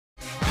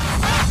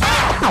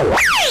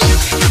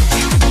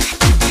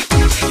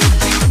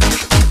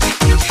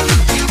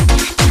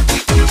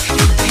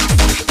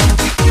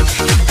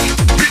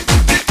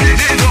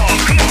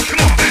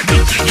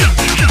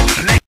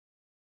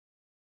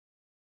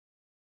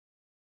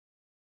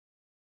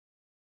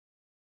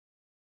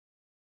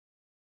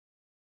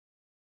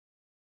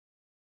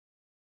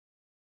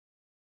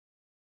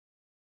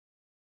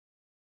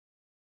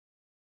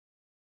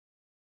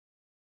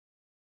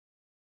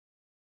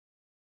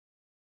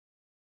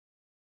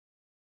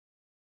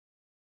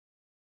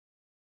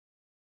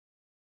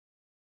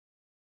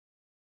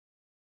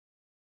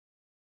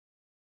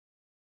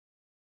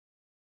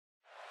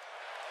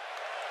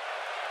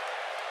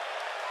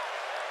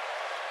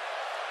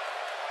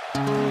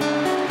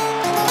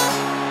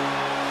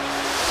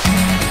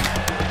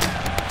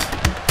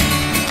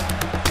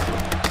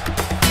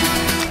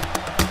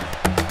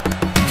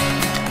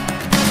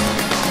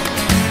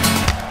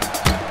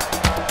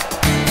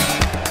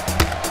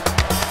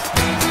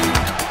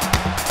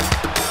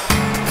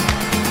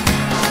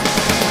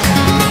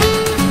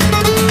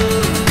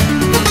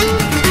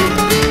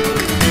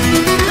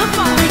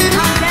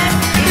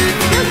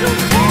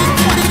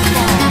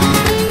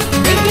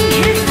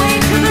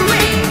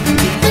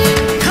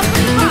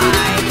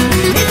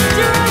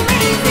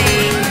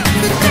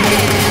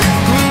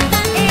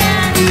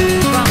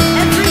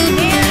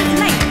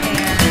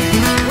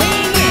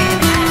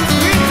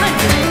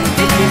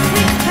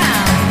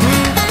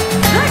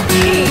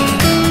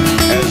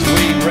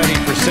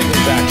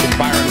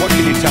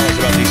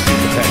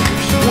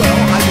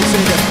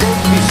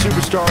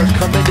Superstars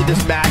come into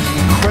this match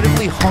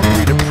incredibly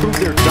hungry to prove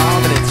their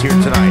dominance here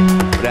tonight.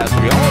 But as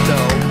we all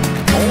know,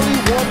 only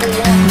one will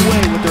walk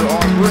away with their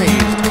arm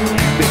raised in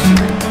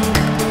victory.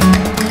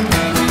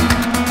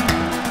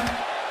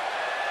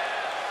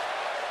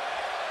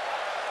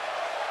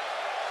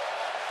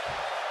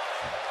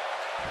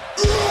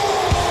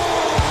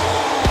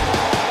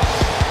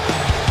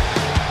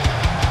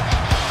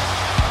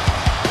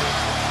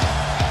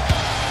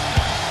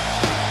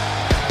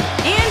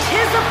 And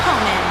his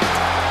opponent,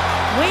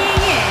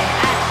 weighing in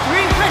at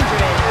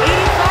 385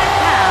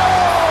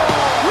 pounds,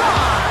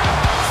 Braun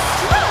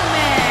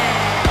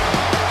Strowman.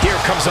 Here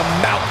comes a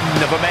mountain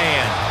of a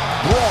man,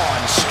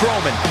 Braun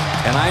Strowman.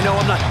 And I know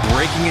I'm not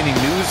breaking any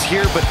news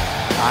here, but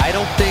I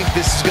don't think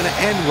this is going to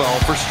end well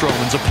for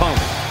Strowman's opponent.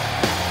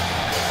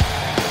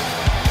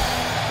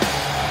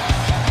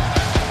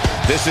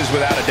 This is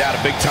without a doubt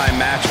a big-time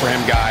match for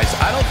him, guys.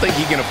 I don't think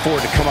he can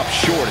afford to come up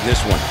short in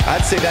this one.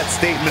 I'd say that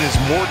statement is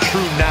more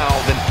true now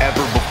than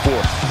ever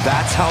before.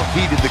 That's how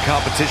heated the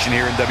competition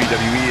here in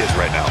WWE is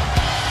right now.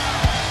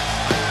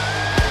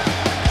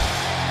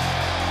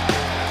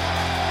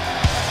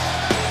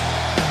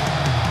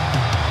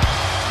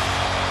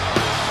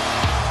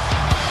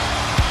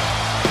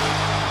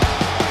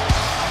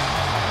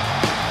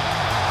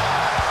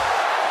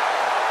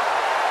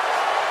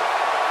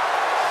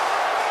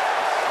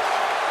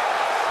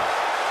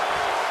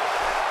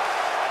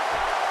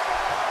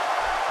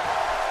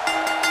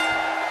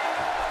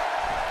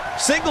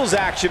 Singles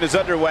action is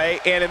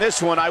underway, and in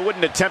this one, I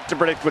wouldn't attempt to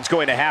predict what's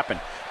going to happen.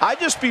 I'd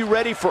just be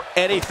ready for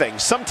anything.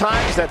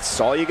 Sometimes that's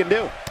all you can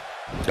do.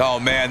 Oh,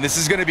 man, this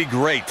is going to be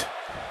great.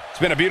 It's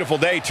been a beautiful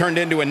day turned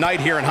into a night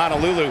here in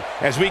Honolulu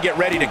as we get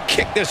ready to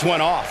kick this one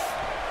off.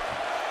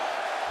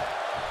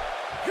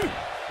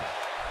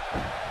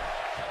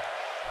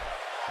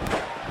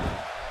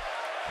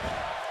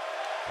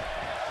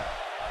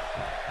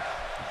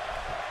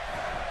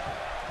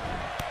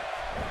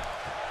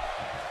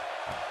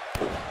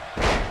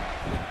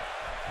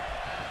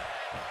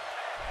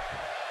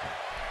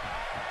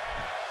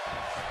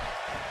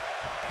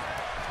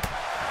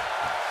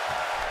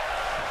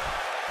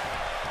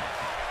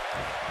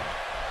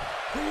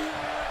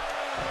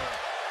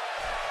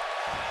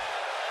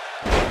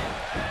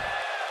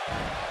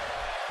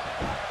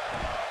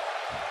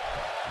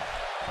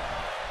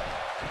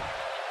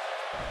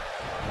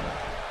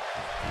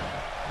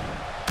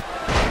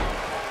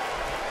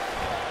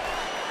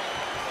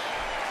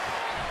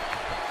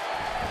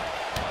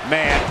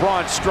 Man,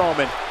 Braun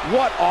Strowman,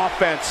 what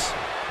offense.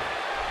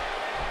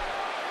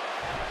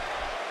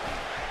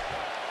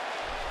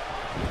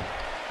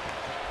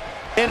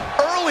 An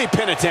early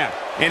pin attempt,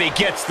 and he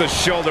gets the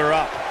shoulder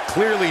up.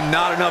 Clearly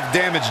not enough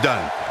damage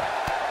done.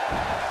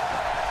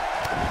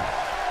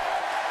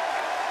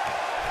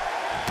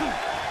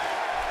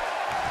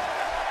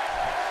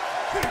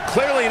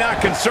 Clearly not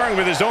concerned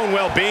with his own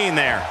well-being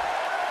there.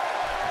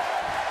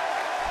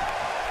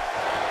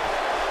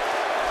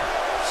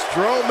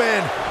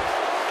 Strowman.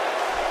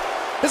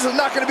 This is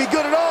not going to be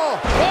good at all.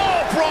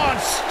 Oh, Braun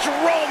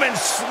Strowman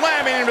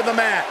slamming into the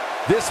mat.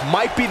 This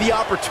might be the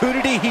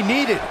opportunity he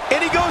needed. And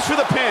he goes for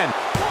the pin.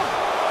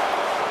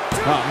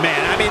 Oh,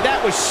 man, I mean,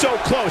 that was so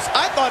close.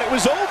 I thought it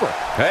was over.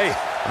 Hey,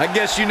 I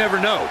guess you never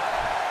know.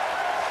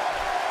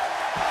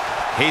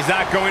 He's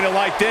not going to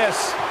like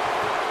this.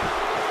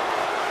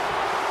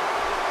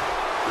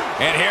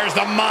 And here's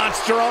the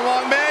monster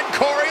among men.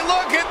 Corey,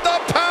 look at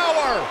the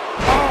power.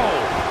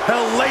 Oh.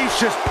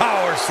 hellacious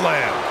power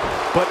slam.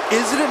 But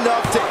is it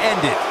enough to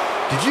end it?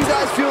 Did you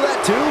guys feel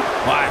that too?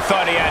 Well, I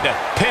thought he had to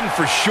pin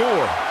for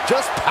sure.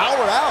 Just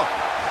power out.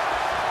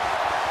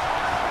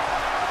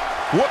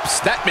 Whoops,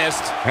 that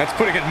missed. That's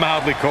putting it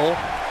mildly, Cole.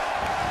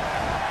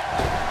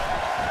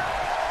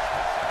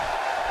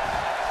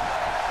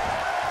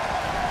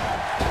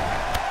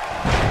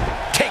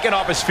 Taken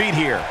off his feet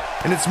here.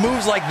 And it's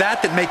moves like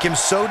that that make him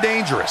so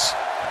dangerous.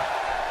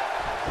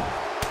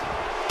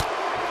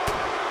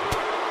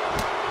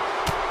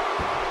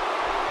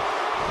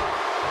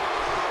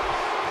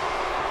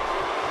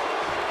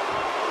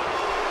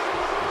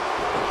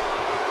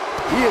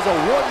 He is a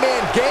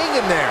one-man gang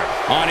in there.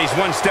 He's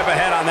one step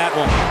ahead on that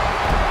one.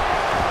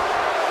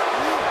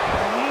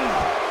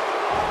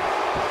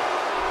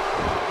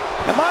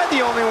 Am I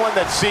the only one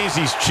that sees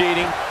he's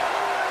cheating?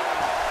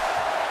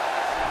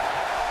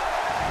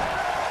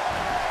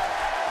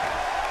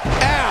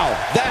 Ow,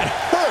 that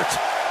hurt.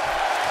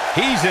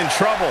 He's in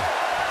trouble.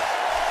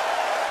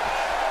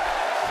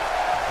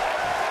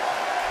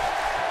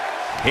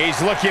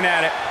 He's looking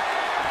at it.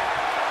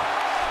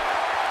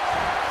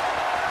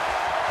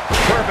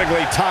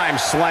 Perfectly timed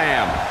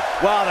slam.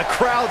 Wow, the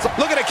crowd's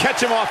Looking to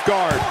catch him off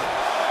guard.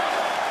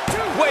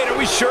 Wait, are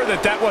we sure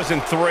that that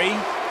wasn't 3?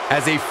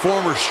 As a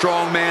former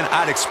strongman,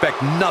 I'd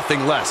expect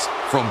nothing less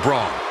from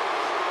Braun.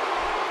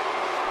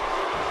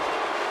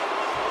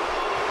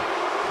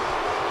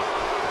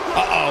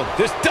 Uh-oh,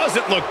 this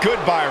doesn't look good,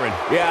 Byron.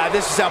 Yeah,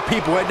 this is how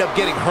people end up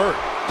getting hurt.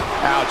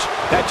 Ouch,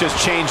 that just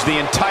changed the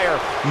entire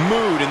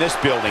mood in this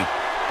building.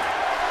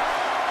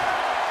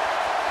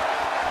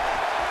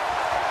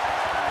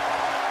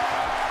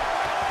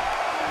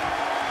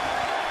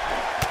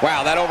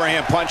 Wow, that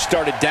overhand punch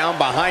started down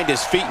behind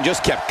his feet and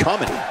just kept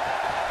coming.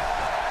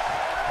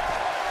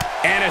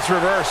 And it's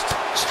reversed.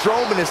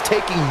 Strowman is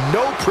taking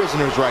no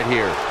prisoners right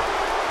here.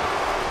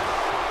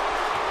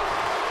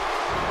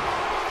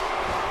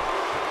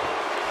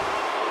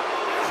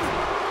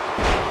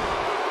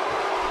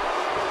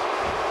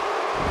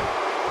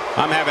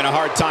 I'm having a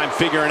hard time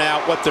figuring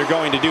out what they're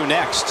going to do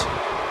next.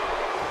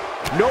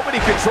 Nobody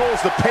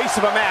controls the pace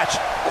of a match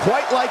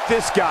quite like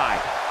this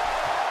guy.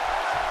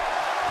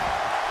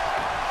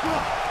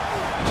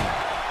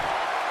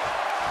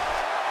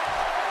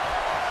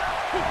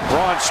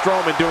 Braun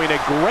Strowman doing a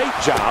great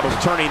job of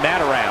turning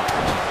that around.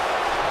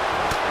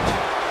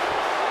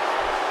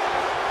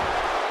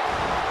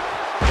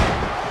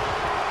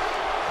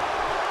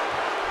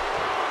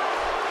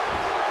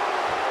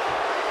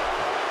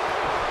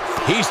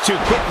 He's too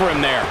quick for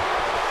him there.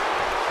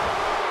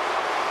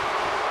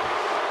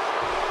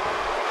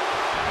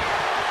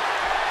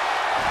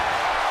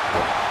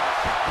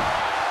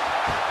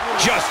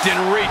 Just in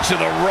reach of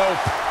the rope.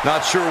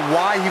 Not sure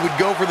why he would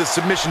go for the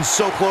submission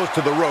so close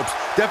to the ropes.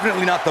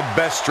 Definitely not the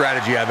best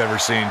strategy I've ever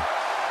seen.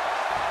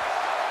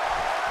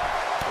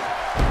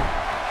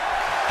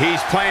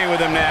 He's playing with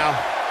him now.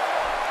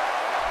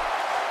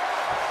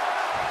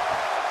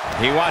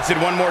 He wants it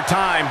one more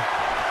time.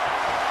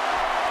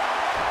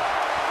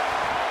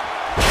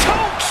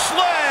 Choke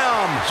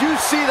slam! Did you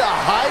see the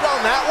height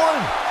on that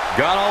one?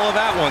 Got all of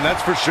that one,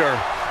 that's for sure.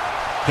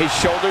 His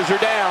shoulders are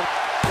down.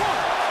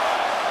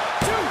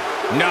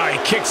 No, he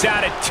kicks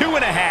out at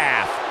 2.5.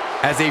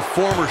 As a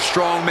former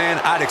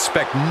strongman, I'd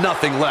expect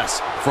nothing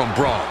less from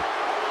Braun.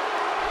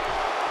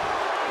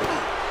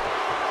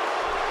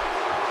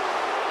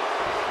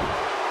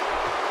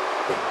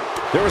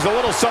 There was a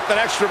little something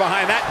extra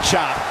behind that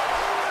chop.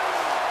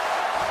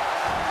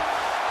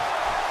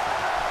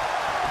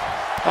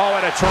 Oh,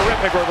 and a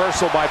terrific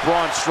reversal by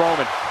Braun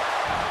Strowman.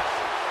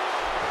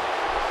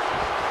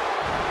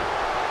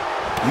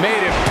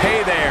 Made him pay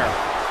there.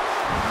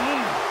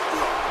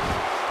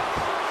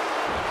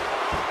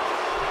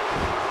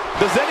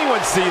 Does anyone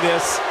see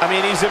this? I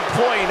mean, he's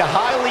employing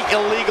highly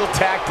illegal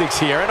tactics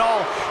here, and all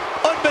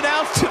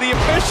unbeknownst to the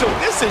official.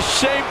 This is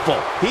shameful.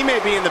 He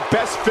may be in the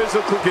best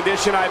physical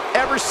condition I've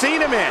ever seen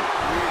him in.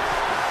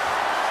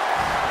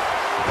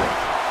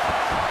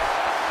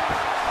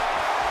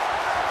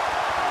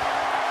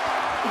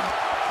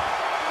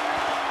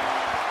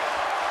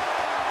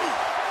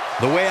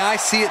 The way I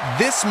see it,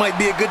 this might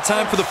be a good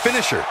time for the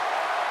finisher.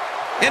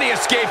 And he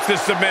escapes the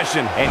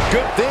submission. And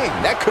good thing,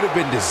 that could have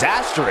been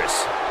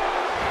disastrous.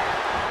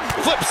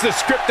 Flips the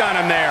script on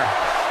him there.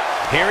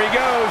 Here he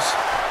goes.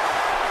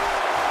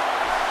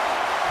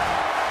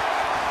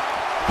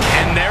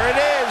 And there it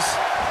is.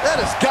 That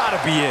has got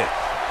to be it.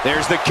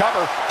 There's the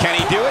cover. Can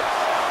he do it?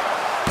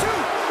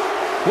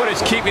 What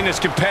is keeping this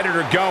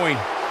competitor going?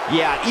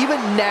 Yeah,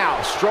 even now,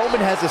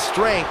 Strowman has the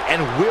strength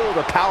and will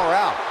to power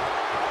out.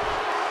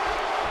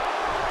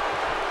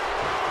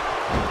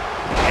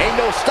 Ain't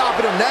no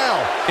stopping him now.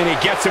 And he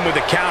gets him with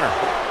the counter.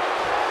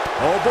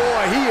 Oh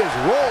boy, he is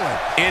rolling.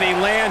 And he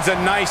lands a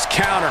nice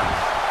counter.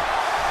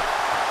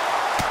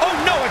 Oh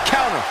no, a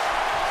counter.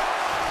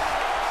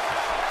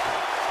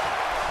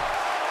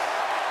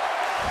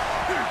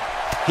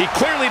 He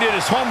clearly did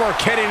his homework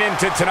heading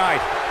into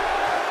tonight.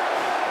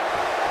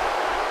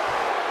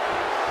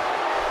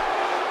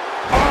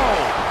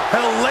 Oh,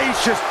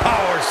 hellacious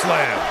power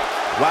slam.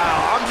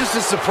 Wow, I'm just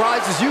as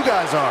surprised as you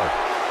guys are.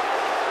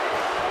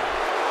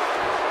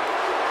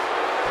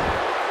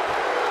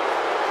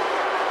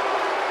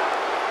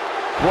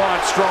 Braun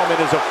Strowman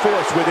is a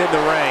force within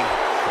the ring.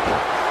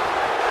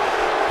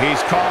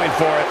 He's calling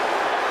for it.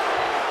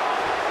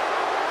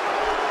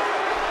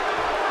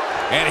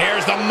 And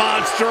here's the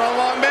monster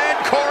along, man.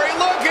 Corey,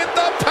 look at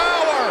the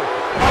power.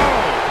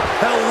 Oh,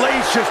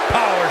 hellacious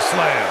power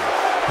slam.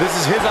 This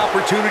is his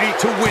opportunity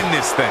to win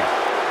this thing.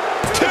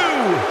 2.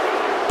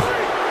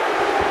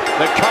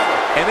 The cover,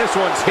 and this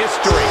one's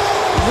history.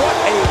 What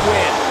a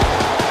win.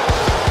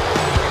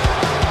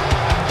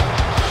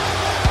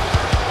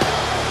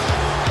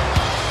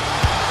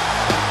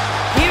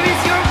 Here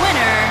is your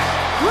winner,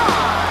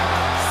 Braun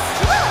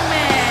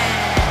Strowman.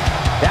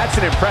 That's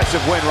an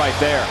impressive win right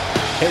there.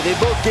 Hey, they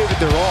both gave it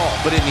their all,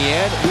 but in the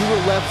end, we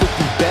were left with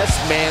the best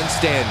man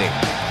standing.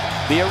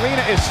 The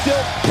arena is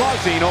still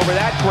buzzing over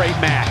that great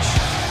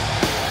match.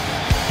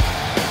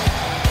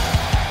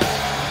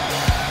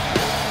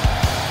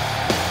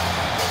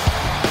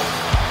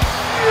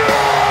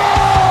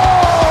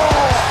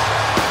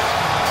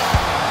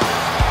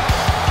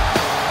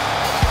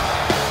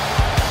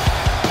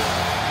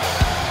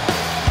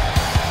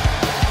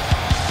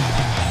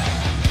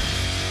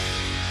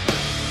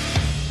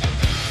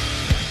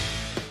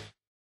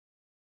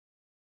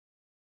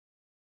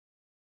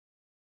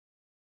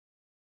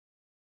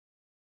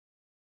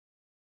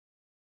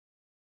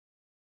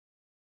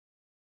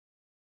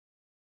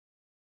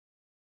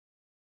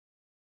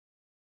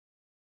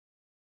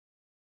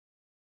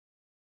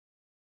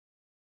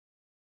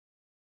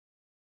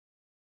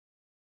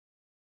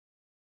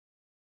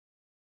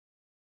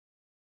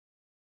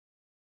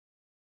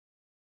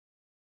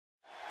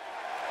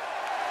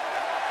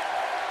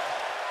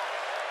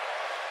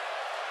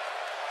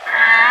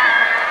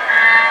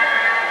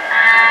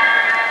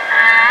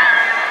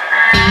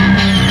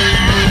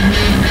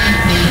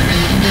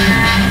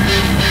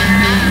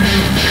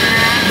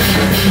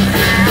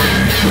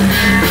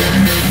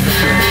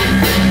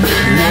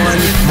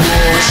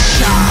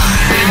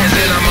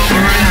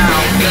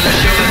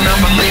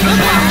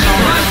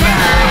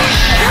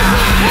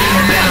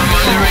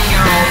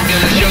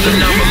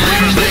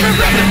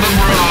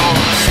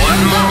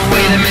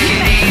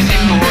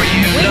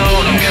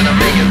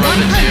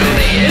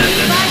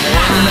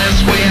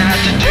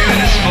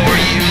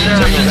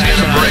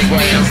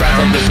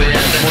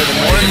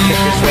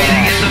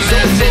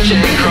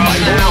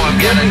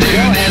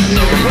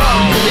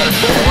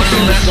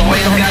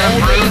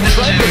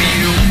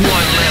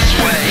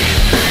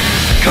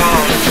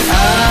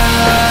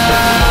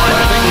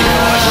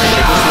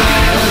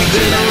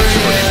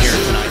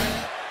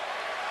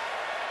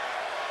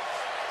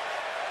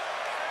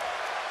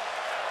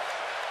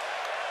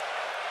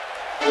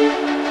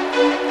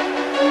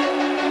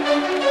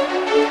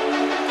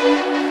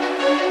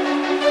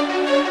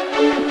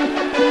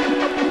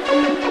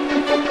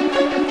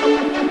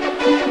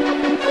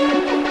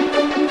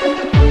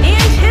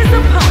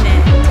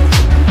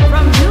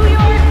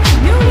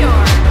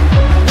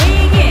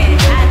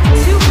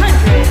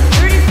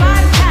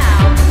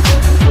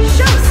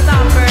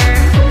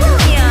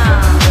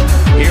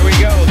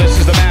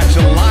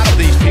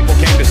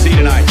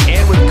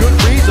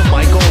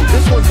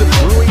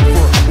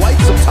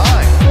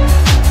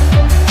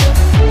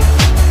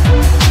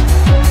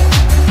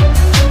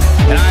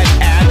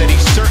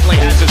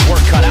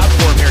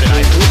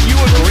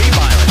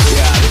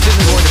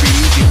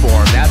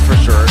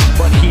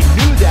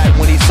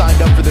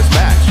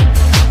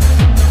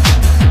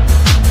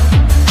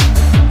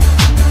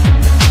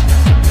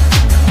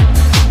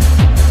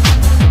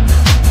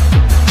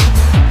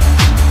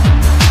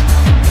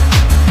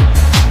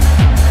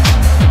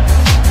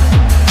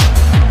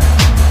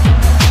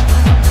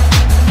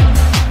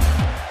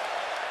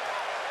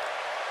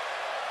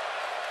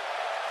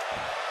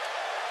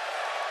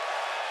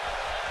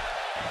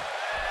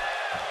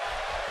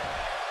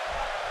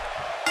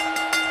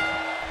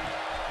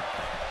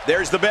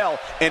 There's the bell,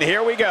 and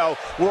here we go.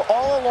 We're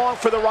all along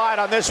for the ride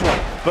on this one,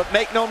 but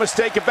make no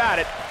mistake about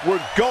it,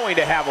 we're going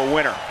to have a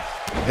winner.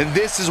 And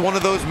this is one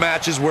of those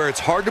matches where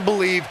it's hard to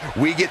believe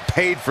we get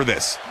paid for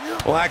this.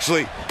 Well,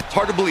 actually, it's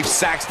hard to believe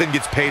Saxton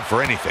gets paid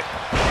for anything.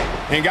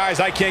 And guys,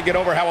 I can't get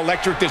over how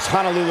electric this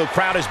Honolulu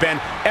crowd has been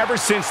ever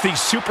since these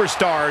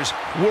superstars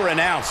were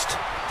announced.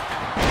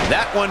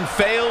 That one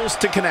fails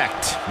to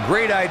connect.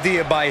 Great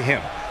idea by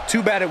him.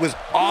 Too bad it was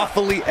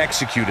awfully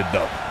executed,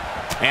 though.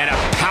 And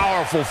a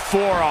powerful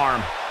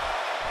forearm.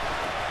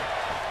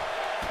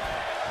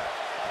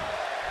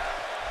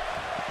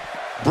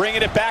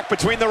 Bringing it back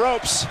between the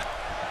ropes.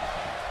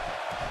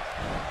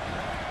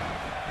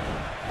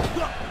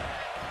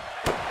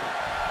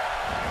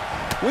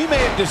 We may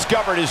have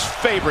discovered his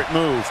favorite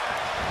move.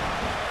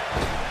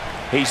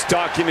 He's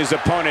stalking his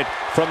opponent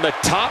from the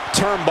top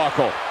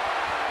turnbuckle.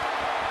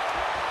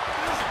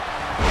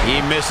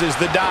 He misses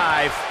the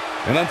dive.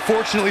 And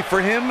unfortunately for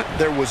him,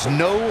 there was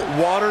no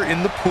water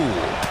in the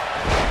pool.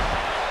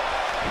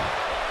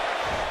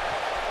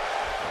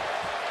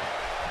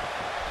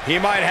 He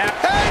might have...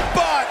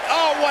 Headbutt!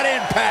 what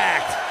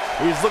impact!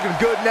 He's looking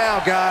good now,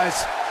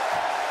 guys.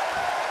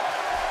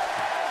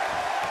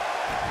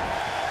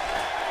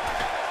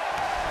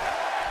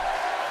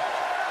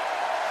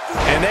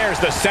 And there's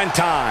the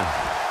senton.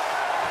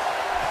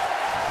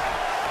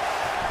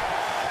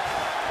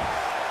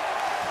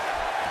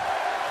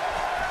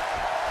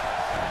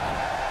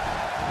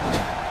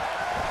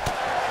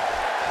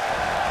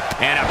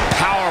 And a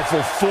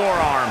powerful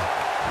forearm.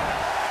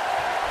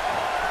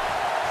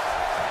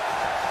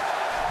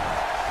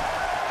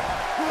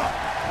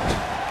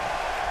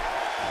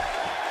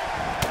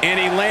 And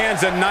he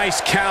lands a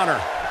nice counter.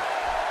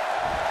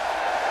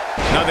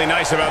 Nothing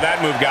nice about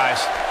that move,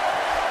 guys.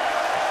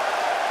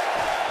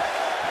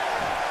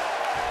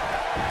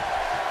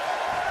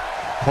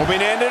 Hoping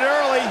to end it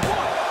early.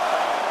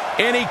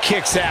 And he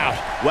kicks out.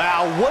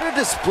 Wow, what a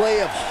display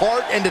of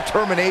heart and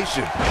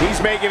determination.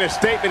 He's making a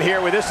statement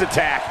here with this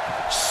attack.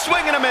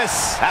 Swing and a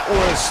miss. That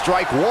was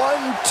strike 1,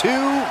 2,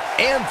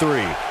 and 3.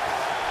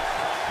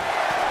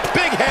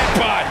 Big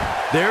headbutt.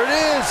 There it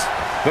is.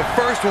 The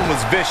first one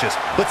was vicious,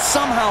 but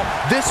somehow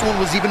this one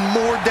was even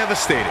more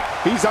devastating.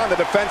 He's on the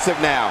defensive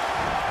now.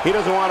 He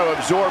doesn't want to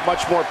absorb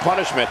much more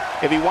punishment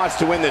if he wants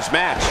to win this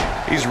match.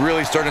 He's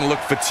really starting to look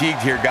fatigued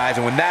here, guys,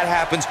 and when that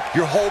happens,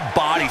 your whole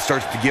body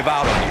starts to give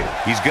out on you.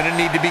 He's going to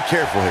need to be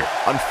careful here.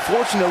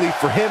 Unfortunately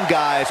for him,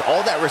 guys,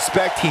 all that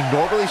respect he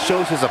normally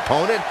shows his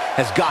opponent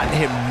has gotten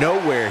him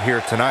nowhere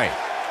here tonight.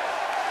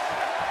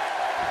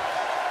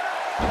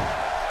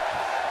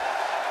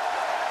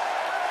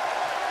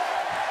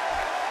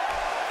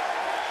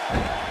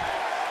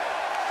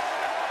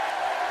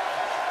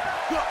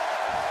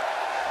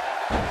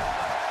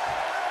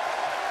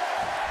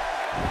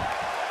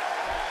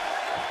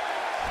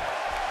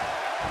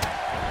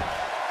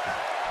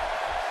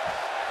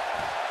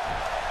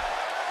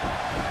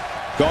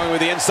 Going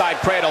with the inside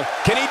cradle.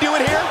 Can he do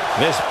it here?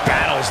 This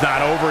battle's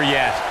not over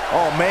yet.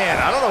 Oh,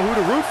 man, I don't know who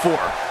to root for.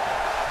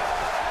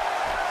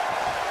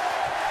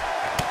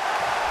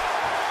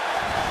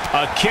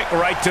 A kick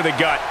right to the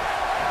gut.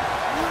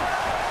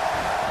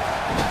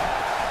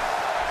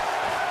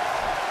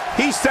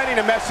 He's sending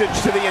a message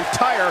to the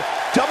entire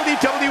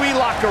WWE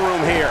locker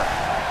room here.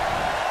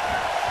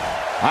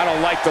 I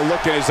don't like the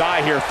look in his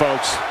eye here,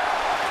 folks.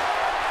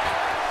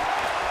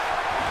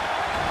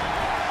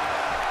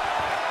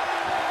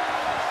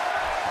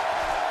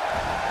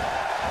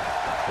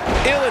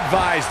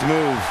 Ill-advised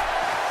move.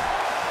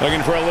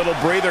 Looking for a little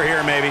breather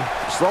here, maybe.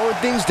 Slowing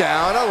things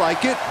down. I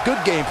like it.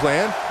 Good game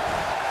plan.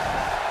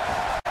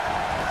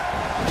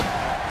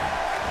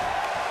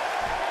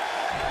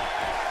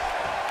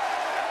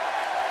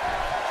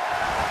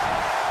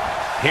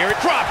 Here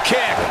it drop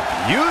kick.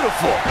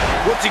 Beautiful.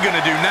 What's he going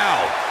to do now?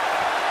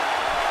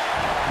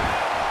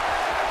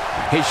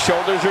 His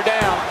shoulders are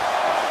down.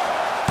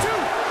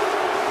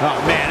 Oh,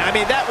 man, I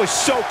mean, that was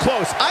so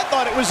close. I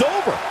thought it was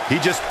over. He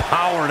just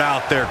powered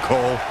out there,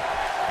 Cole.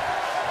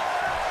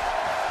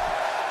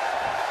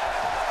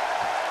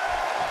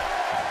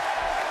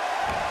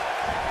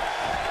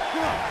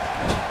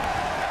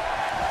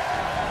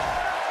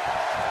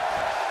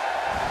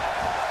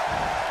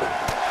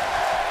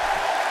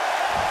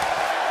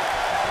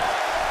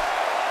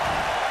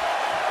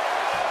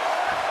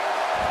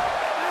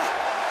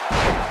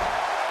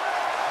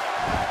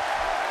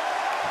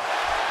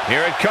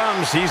 Here it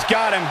comes. He's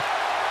got him.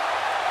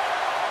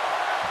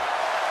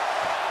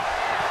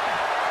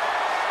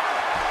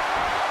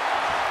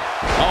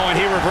 Oh, and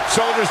he reversed.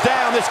 Shoulders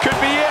down. This could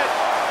be it.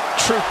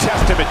 True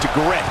testament to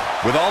grit.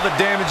 With all the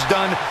damage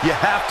done, you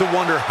have to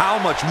wonder how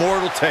much more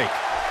it'll take.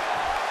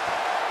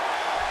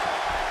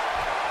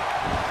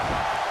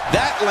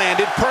 That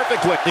landed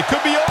perfectly. It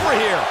could be over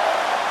here.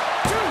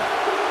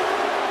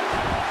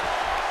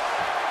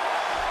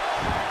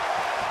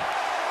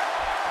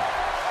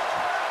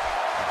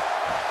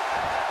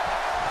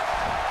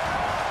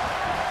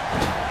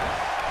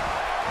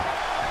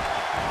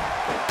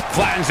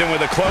 Flattens him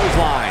with a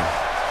clothesline.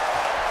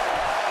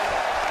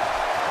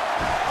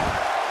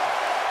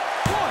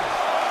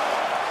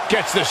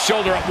 Gets the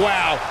shoulder up.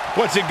 Wow,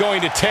 what's it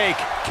going to take?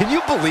 Can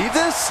you believe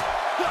this?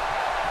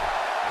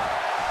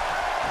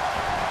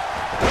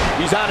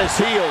 He's on his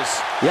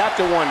heels. You have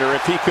to wonder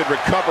if he could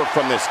recover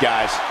from this,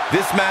 guys.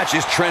 This match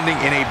is trending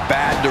in a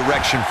bad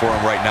direction for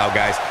him right now,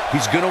 guys.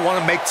 He's going to want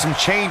to make some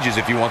changes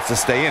if he wants to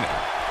stay in it.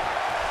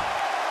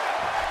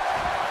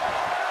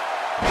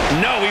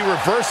 No, he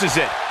reverses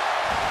it.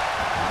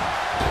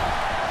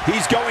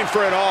 He's going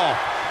for it all.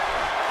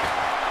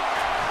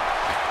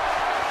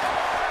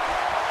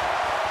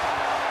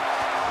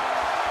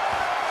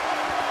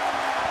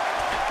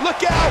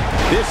 Look out!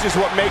 This is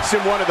what makes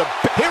him one of the...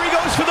 Here he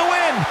goes for the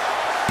win!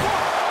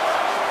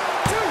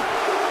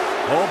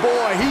 Oh,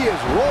 boy, he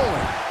is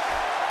rolling.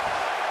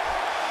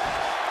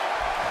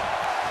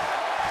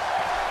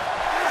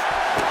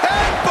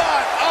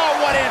 Headbutt!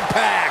 Oh, what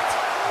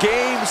impact!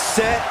 Game,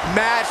 set,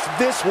 match.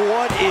 This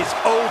one is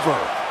over.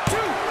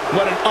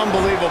 What an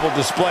unbelievable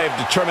display of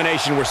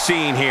determination we're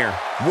seeing here.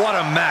 What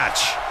a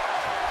match.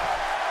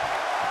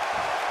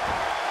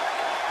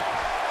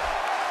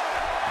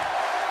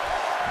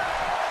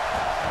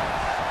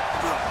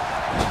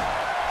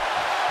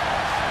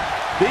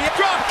 The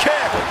drop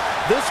kick.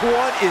 This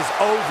one is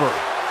over.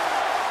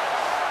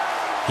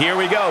 Here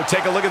we go.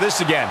 Take a look at this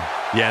again.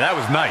 Yeah, that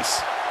was nice.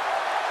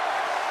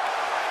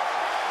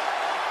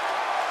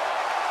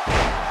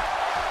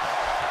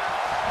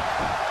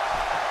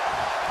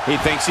 He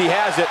thinks he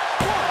has it.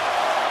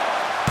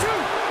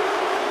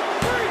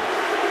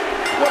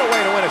 What a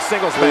way to win a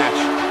singles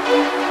match.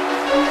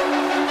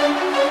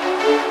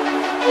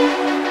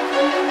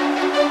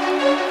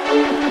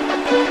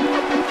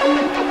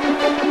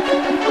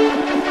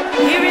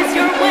 Here is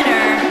your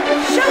winner,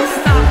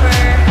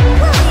 Showstopper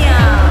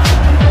Williams.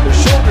 The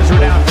shoulders are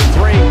down for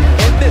 3,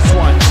 and this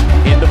one's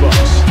in the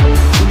books.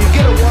 When you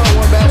get a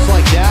one-on-one match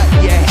like that,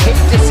 you hate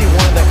to see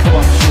one that come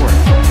up short.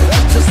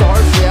 That's just the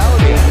harsh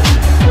reality of it.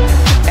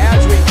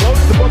 As we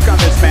close the book on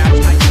this match,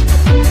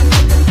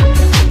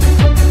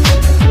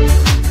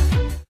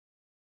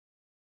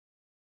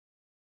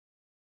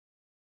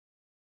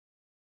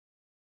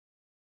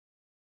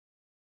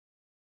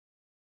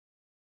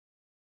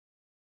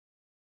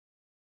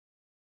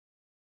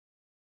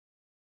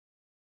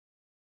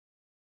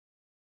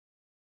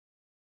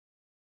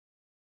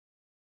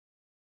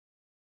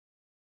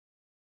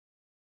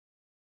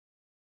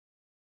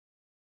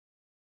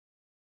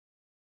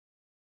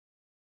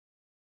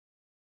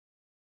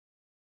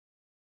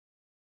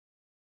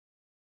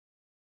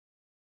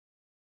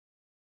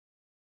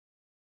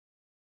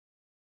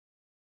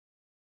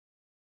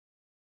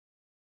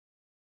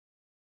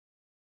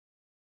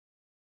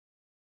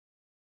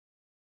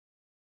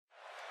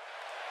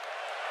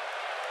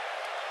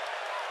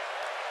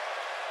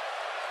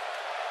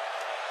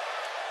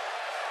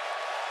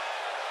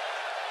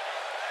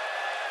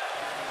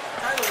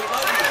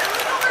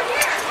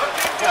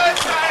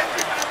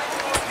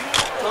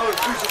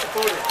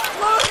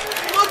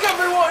 Look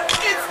everyone,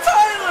 it's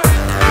Tyler!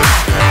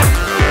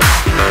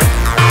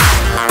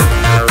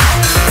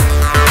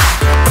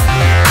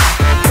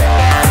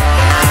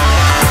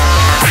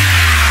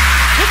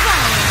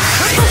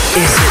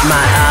 Is it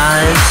my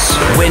eyes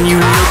when you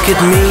look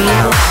at me?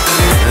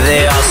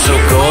 They are so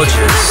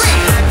gorgeous,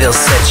 they'll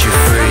set you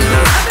free.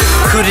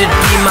 Could it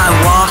be my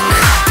walk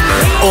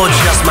or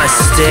just my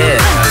stare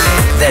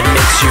that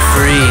makes you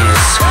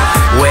freeze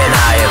when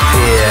I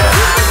appear?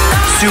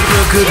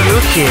 Super good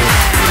looking,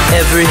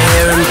 every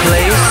hair in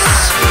place.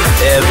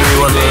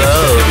 Everyone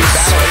loves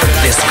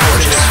this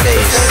gorgeous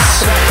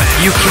face.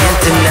 You can't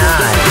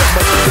deny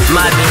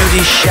my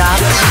beauty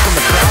shot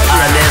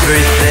on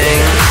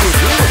everything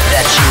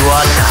that you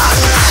are not.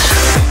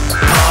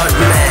 Part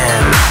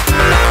man,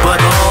 but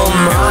all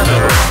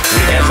model.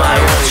 Am I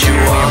what you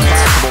want?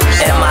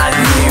 Am I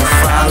who you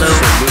follow?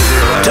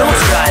 Don't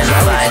try and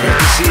fight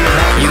it.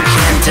 You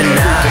can't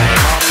deny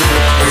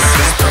this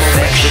is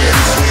perfection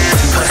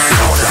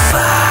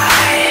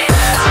personified.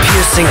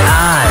 Piercing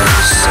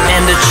eyes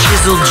and a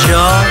chiseled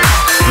jaw,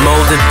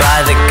 molded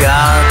by the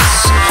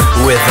gods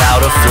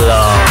without a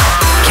flaw.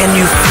 Can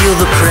you feel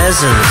the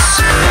presence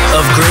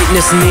of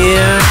greatness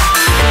near?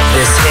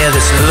 This hair,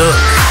 this look,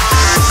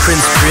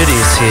 Prince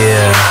Pretty's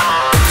here.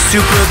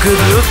 Super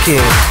good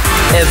looking,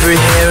 every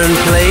hair in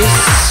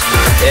place.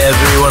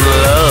 Everyone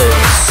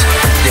loves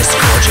this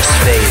gorgeous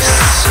face.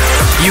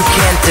 You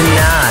can't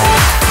deny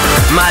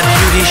my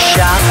beauty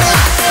shot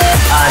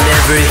on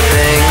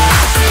everything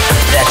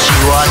that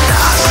you are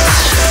not.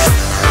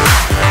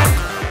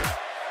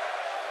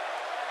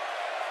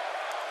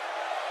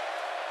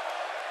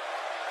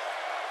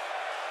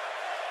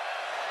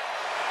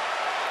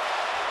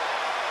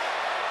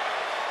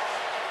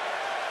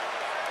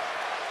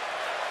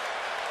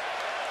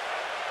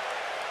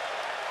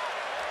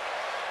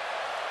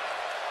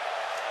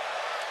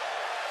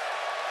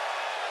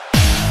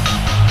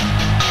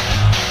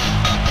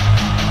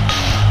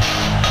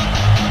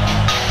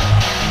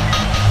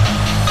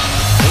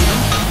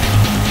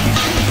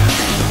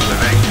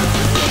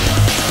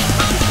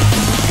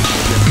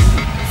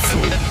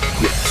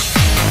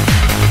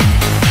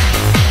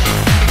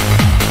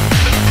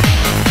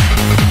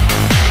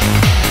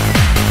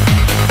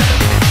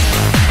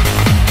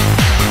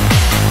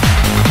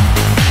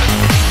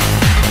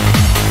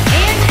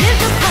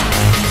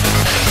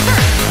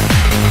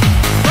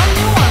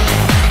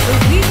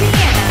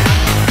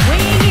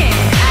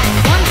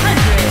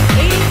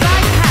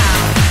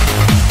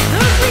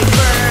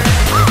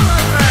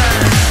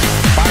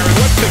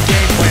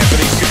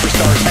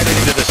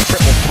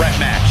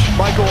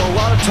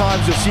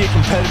 You'll see a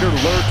competitor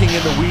lurking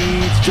in the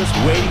weeds, just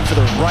waiting for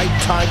the right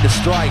time to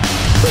strike.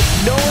 But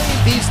knowing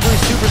these three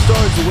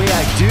superstars the way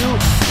I do,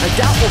 I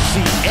doubt we'll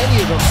see any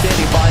of them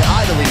standing by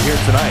idly here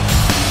tonight.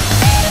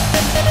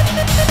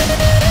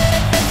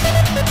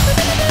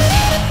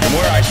 From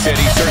where I sit,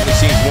 he certainly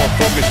seems more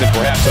focused than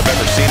perhaps I've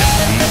ever seen him.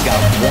 He's got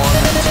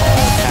one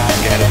tall task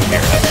ahead of him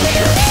here, that's for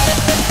sure.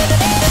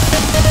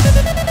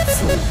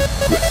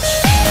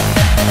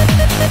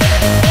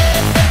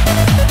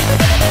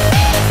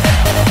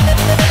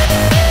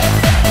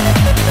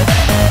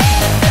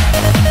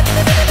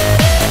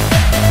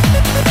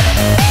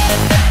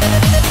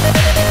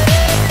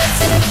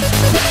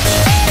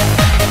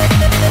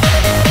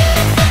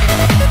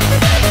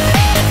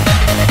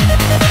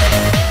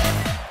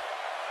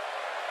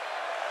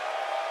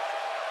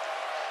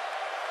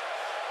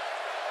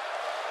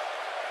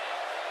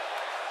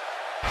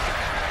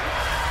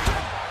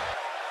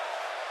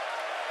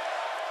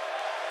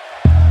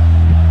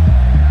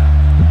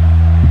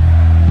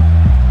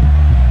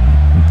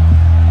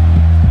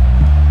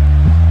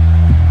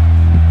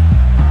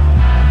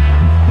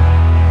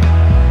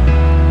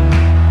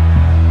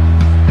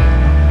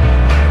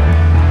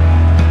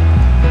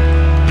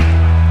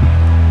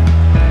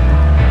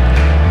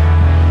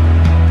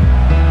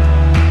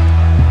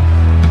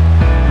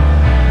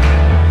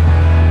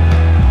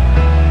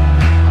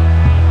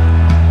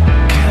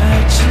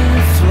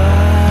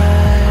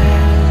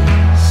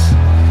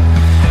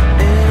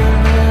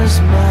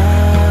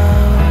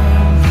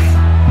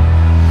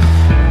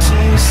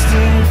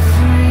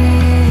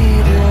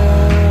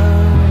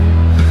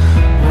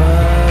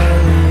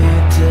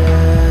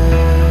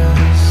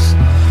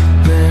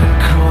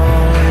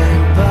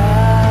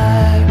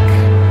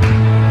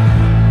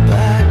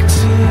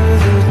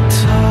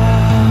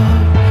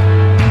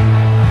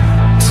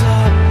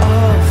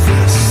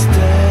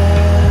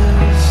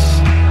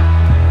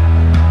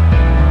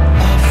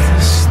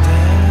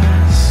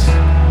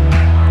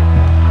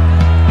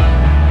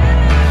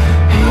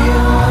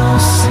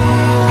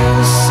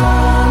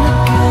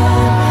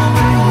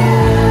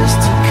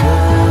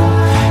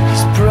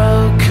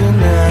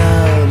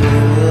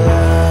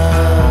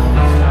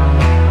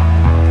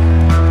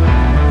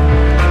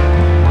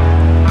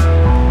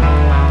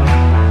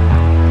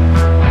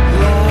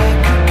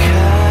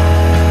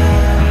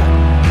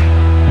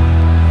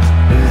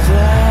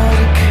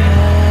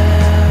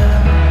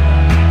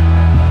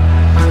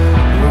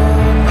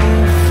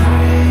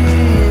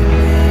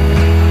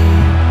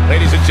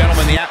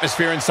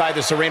 atmosphere inside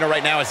this arena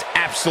right now is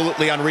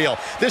absolutely unreal.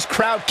 This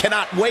crowd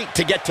cannot wait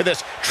to get to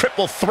this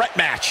triple threat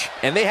match.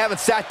 And they haven't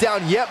sat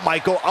down yet,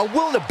 Michael. I'm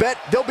willing to bet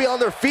they'll be on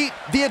their feet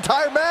the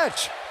entire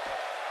match.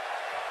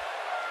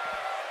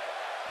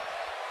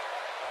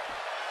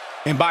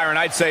 And Byron,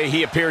 I'd say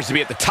he appears to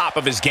be at the top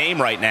of his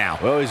game right now.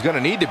 Well, he's going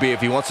to need to be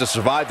if he wants to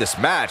survive this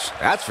match,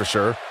 that's for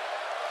sure.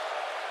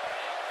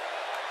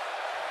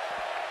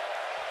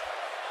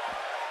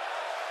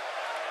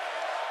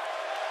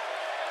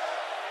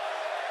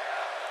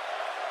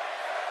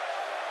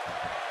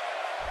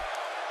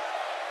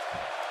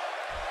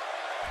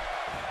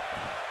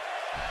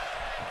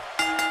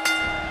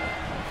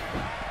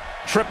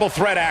 Triple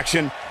threat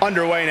action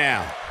underway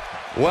now.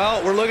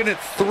 Well, we're looking at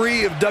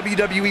 3 of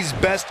WWE's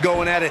best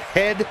going at it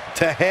head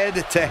to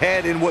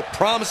head in what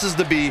promises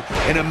to be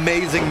an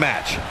amazing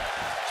match.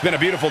 It's been a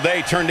beautiful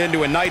day turned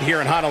into a night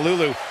here in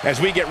Honolulu as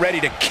we get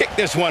ready to kick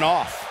this one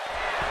off.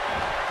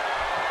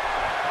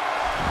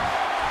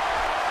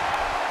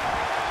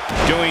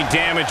 Doing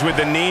damage with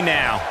the knee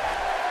now.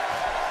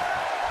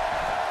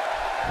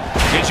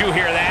 Did you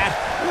hear that?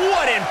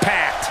 What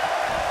impact!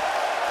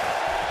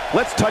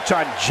 Let's touch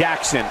on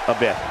Jackson a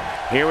bit.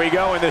 Here we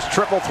go in this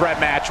triple threat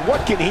match.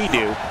 What can he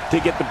do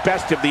to get the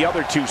best of the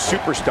other 2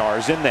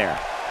 superstars in there?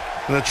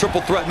 In a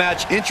triple threat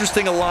match,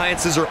 interesting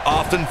alliances are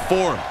often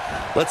formed.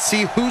 Let's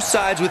see who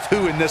sides with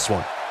who in this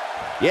one.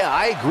 Yeah,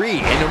 I agree.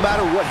 And no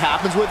matter what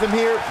happens with him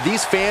here,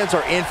 these fans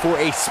are in for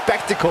a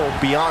spectacle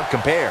beyond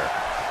compare.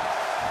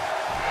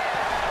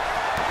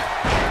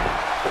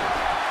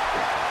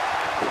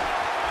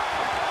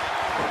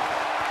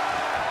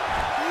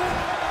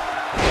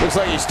 Looks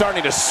like he's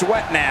starting to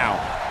sweat now.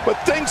 But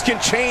things can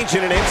change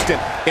in an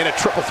instant in a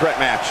triple threat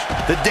match.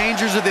 The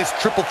dangers of this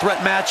triple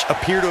threat match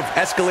appear to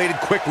have escalated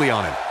quickly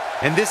on him.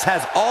 And this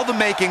has all the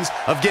makings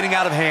of getting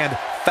out of hand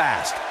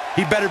fast.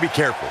 He better be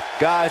careful.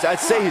 Guys, I'd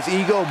say his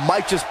ego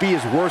might just be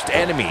his worst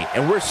enemy,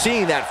 and we're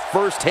seeing that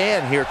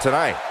firsthand here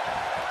tonight.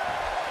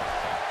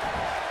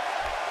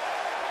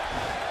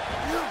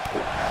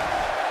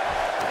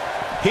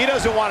 He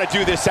doesn't want to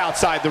do this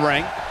outside the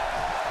ring.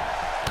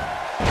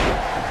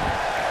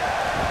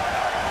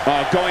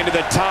 Going to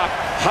the top,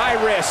 high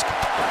risk.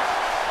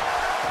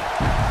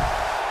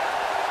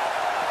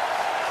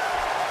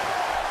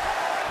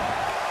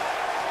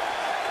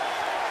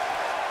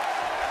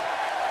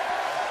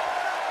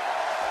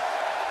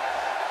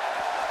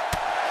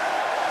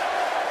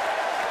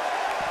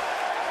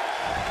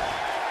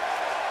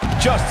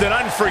 Just an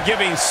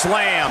unforgiving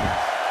slam.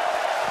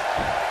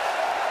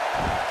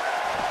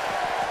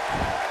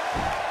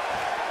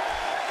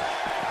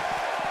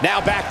 Now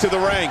back to the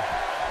ring.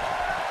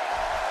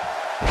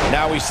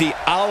 Now we see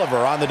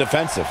Oliver on the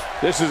defensive.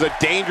 This is a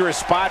dangerous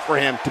spot for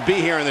him to be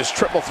here in this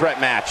triple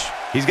threat match.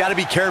 He's got to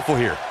be careful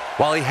here.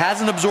 While he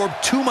hasn't absorbed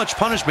too much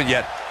punishment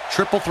yet,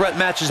 triple threat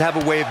matches have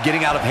a way of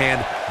getting out of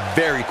hand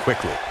very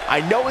quickly.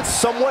 I know it's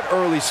somewhat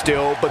early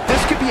still, but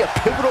this could be a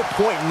pivotal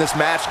point in this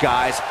match,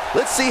 guys.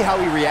 Let's see how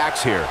he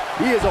reacts here.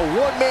 He is a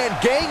one-man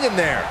gang in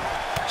there.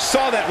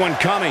 Saw that one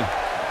coming.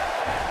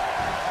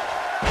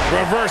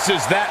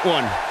 Reverses that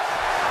one.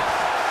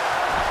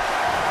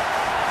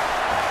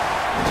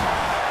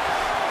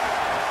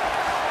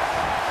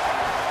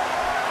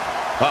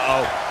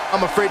 Uh-oh.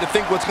 I'm afraid to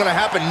think what's going to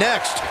happen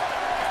next.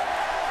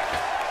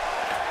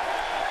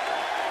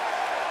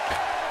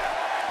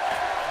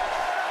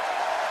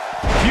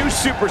 Few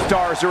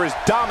superstars are as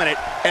dominant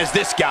as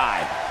this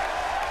guy.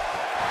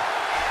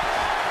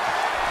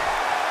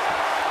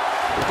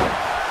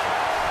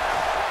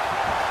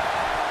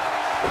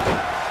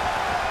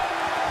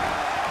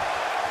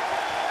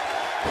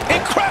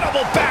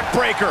 Incredible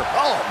backbreaker.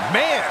 Oh,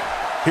 man.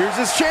 Here's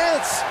his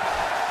chance.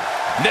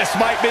 This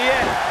might be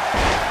it.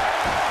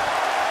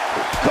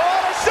 Call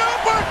a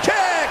super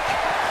kick!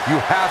 You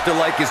have to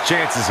like his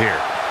chances here.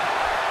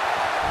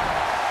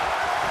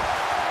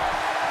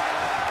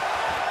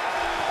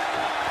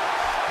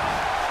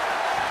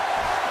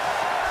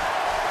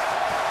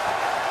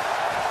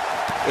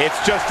 It's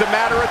just a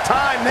matter of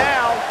time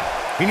now.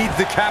 He needs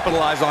to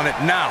capitalize on it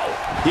now.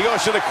 He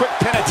goes for the quick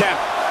pin attempt.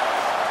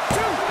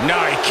 No,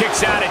 he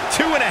kicks out at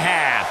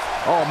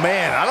 2.5. Oh,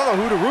 man, I don't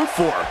know who to root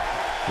for.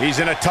 He's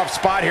in a tough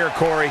spot here,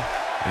 Corey.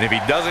 And if he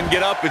doesn't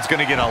get up, it's going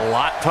to get a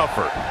lot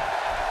tougher.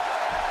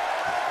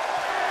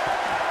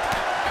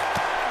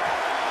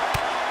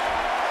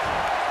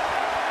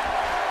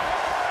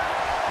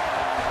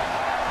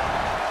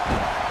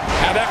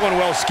 Now that one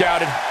well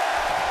scouted.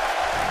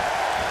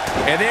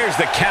 And there's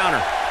the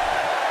counter.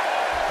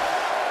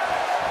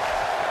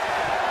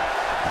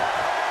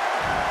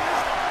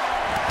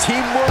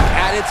 Teamwork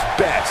at its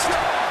best.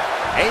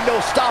 Ain't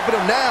no stopping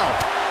him now.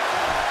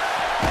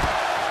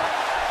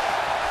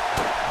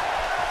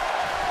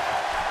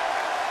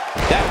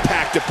 That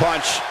packed a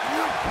punch.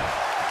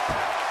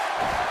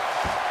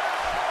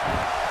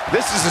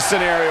 This is a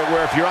scenario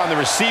where if you're on the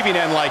receiving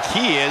end like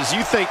he is,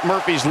 you think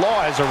Murphy's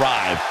Law has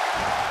arrived.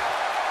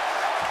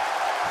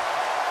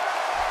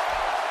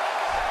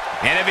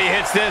 And if he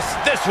hits this,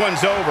 this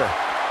one's over.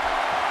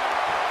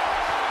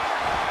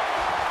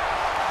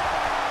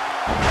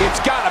 It's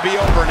to be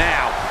over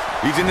now.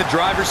 He's in the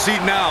driver's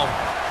seat now.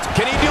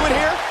 Can he do it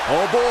here?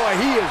 Oh boy,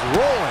 he is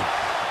rolling.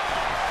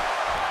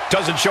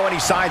 Doesn't show any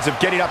signs of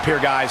getting up here,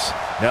 guys.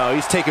 No,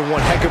 he's taking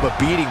one heck of a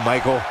beating,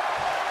 Michael.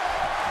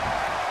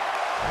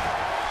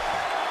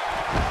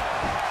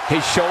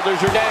 His shoulders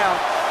are down.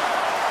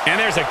 And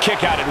there's a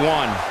kick out at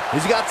 1.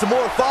 He's got some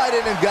more fight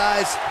in him,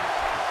 guys.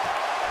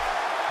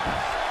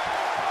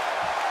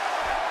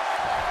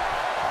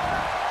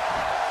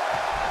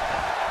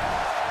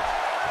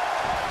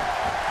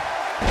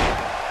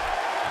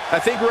 I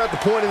think we're at the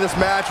point in this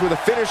match where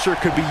the finisher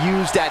could be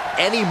used at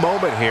any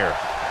moment here.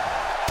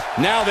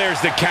 Now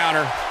there's the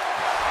counter.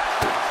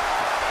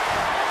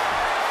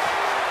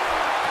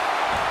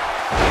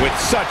 With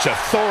such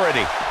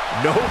authority.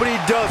 Nobody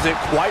does it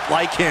quite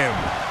like him.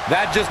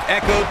 That just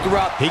echoed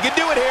throughout. He can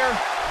do it here.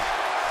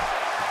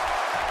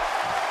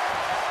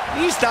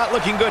 He's not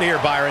looking good here,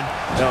 Byron.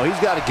 No, he's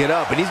got to get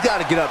up, and he's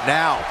got to get up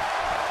now.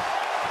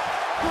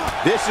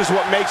 This is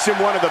what makes him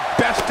one of the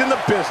best in the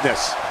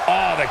business.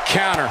 Oh, the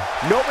counter.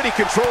 Nobody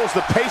controls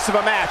the pace of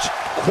a match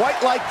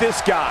quite like this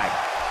guy.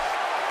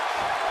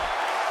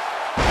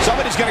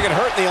 Somebody's going to get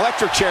hurt in the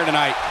electric chair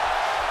tonight.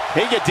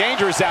 They get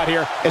dangerous out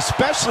here,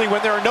 especially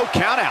when there are no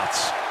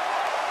countouts.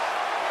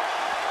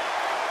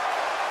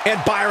 And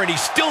Byron,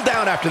 he's still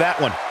down after that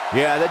one.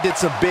 Yeah, that did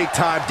some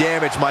big-time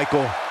damage,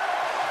 Michael.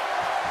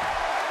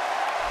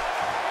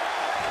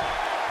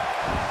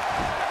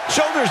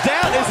 Shoulders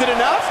down, is it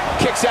enough?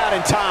 Kicks out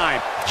in time.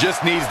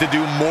 Just needs to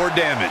do more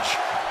damage.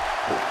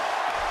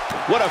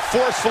 What a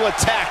forceful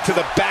attack to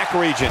the back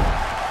region.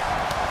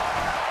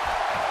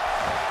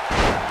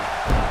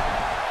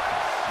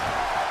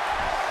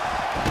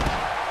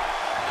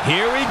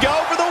 Here we go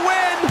for the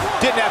win.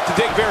 Didn't have to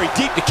dig very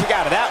deep to kick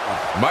out of that one.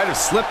 Might have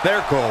slipped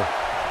there, Cole.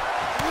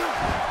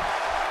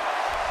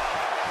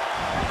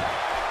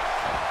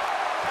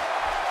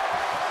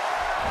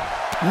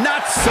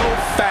 Not so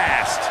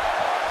fast.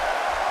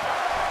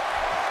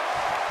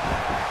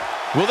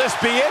 Will this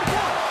be it?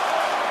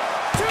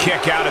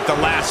 Kick out at the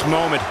last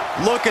moment.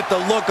 Look at the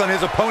look on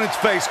his opponent's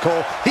face,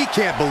 Cole. He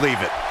can't believe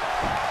it.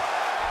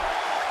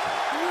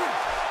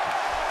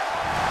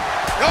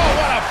 Oh,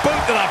 what a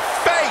boot to the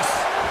face!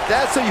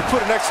 That's how you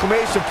put an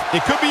exclamation.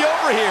 It could be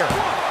over here.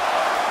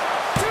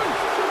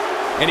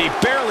 And he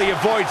barely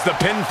avoids the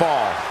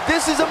pinfall.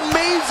 This is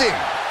amazing.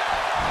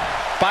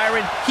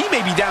 Byron, he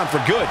may be down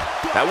for good.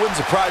 That wouldn't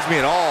surprise me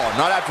at all,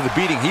 not after the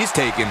beating he's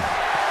taken.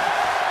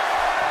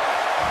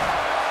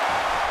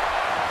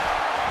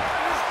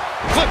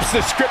 Flips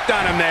the script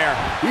on him there.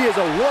 He is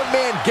a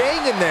one-man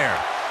gang in there.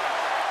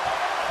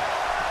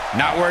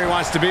 Not where he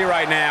wants to be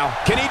right now.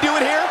 Can he do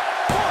it here?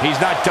 He's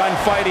not done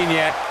fighting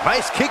yet.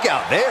 Nice kick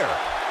out there.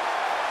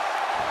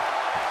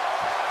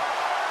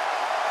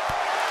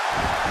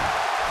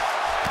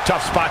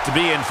 Tough spot to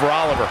be in for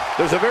Oliver.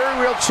 There's a very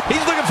real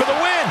he's looking for the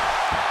win.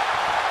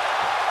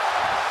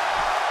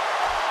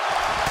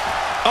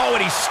 Oh,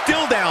 and he's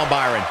still down,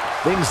 Byron.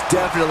 Things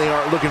definitely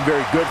aren't looking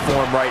very good for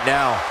him right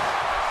now.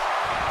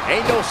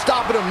 Ain't no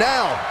stopping him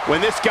now. When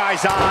this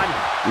guy's on,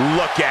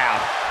 look out.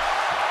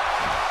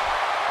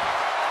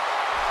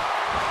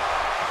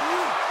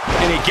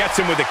 And he gets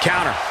him with the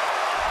counter.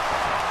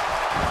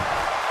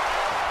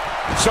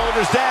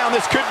 Shoulders down,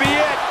 this could be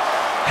it.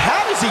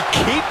 How does he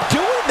keep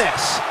doing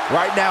this?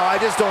 Right now,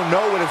 I just don't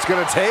know what it's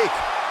going to take.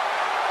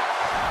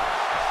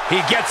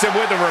 He gets him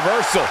with a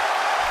reversal.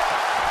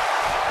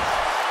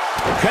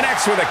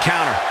 Connects with a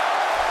counter.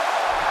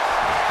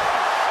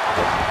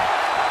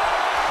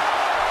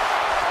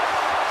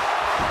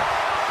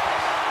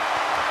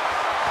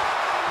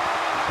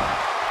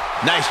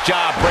 Nice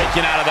job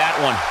breaking out of that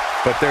one.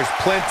 But there's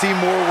plenty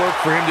more work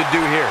for him to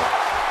do here.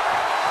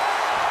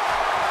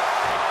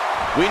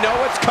 We know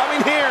what's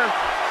coming here.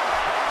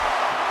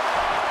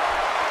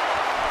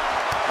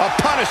 A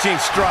punishing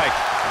strike.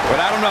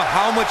 But I don't know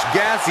how much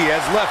gas he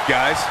has left,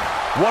 guys.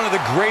 One of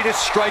the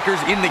greatest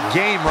strikers in the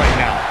game right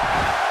now.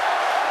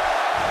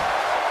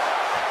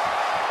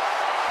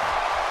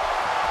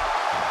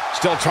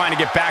 Still trying to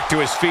get back to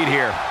his feet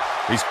here.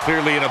 He's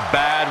clearly in a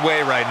bad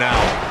way right now.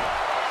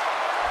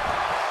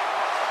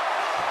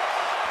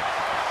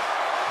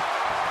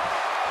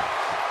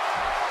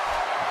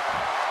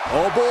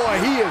 Oh boy,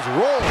 he is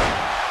rolling.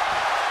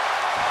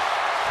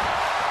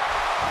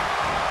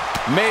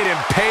 Made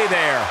him pay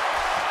there.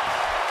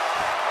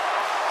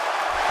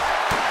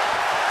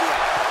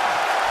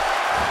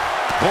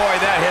 Boy,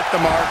 that hit the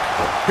mark.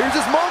 Here's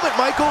his moment,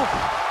 Michael.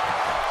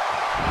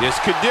 This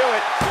could do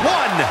it. 1,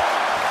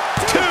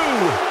 2.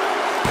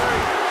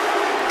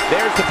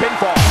 There's the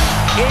pinfall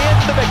and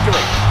the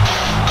victory.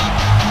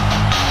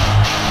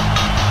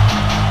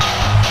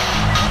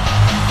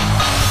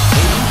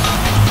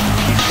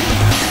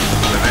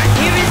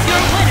 Here is your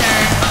winner,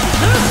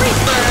 the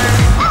Reaper,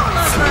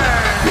 Oliver.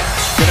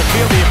 Gonna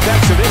feel the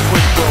effects of this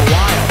one for a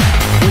while.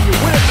 When you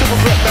win a triple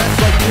threat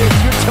match like this,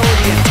 you're telling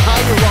the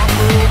entire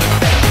locker room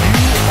that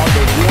you are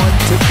the one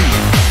to beat.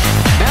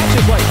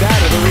 Matches like that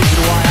are the reason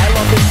why I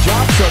love this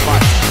job so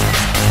much.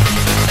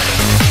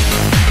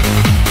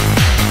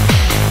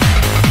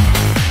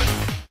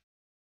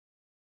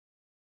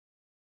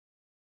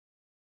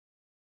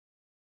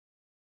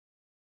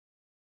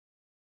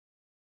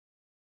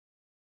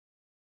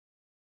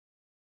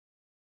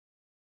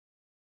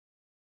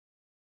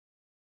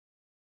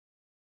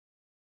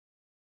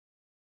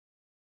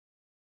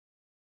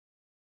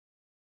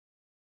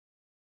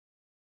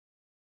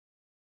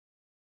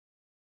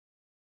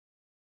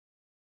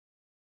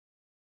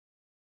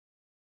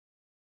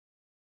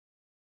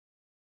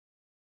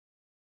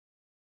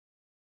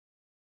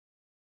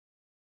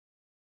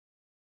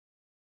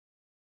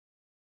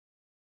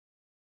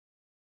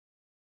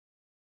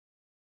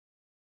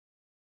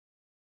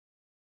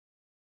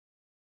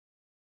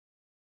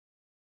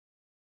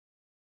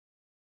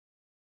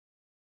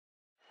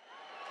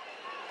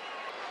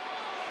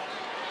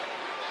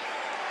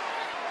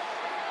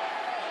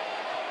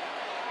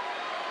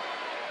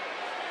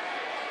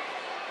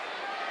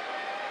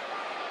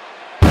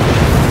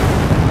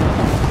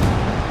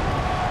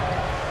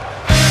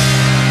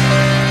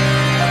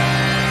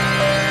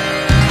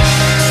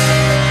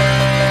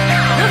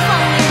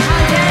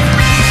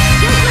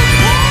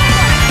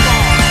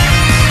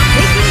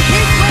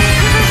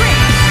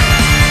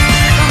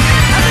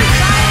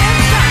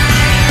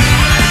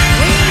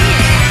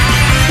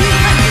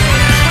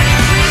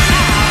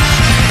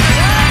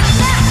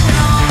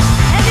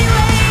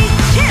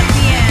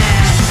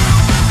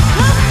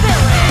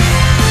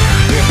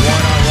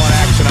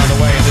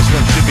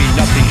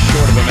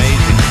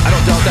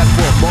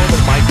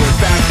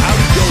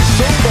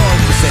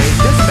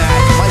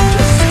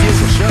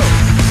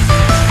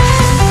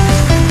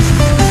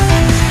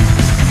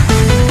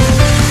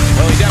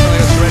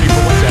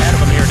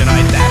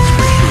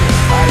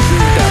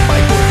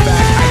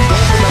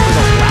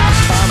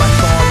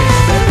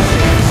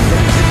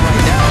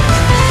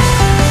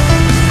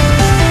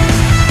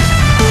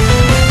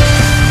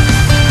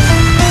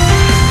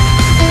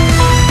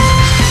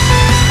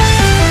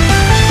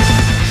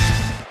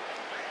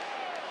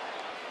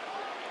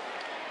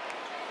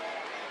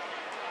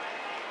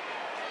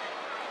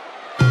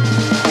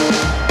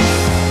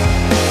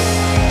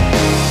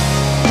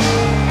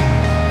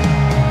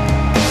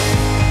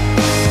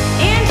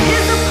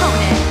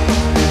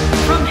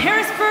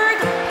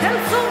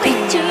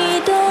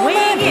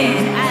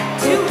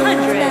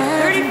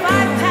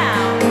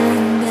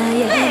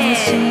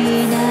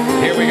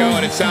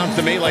 it sounds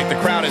to me like the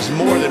crowd is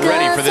more than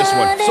ready for this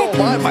one. So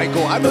am I,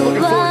 Michael. I've been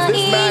looking forward to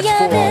this match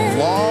for a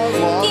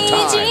long, long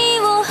time.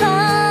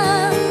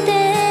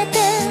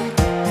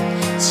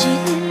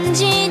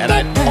 And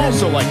I'd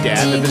also like to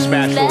add that this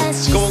match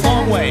will go a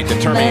long way in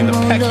determining the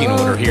pecking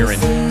order here in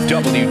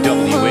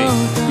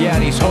WWE. Yeah,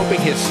 and he's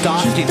hoping his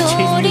stock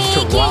continues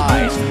to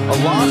rise.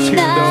 A loss here,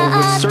 though,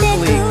 would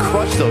certainly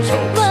crush those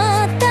hopes.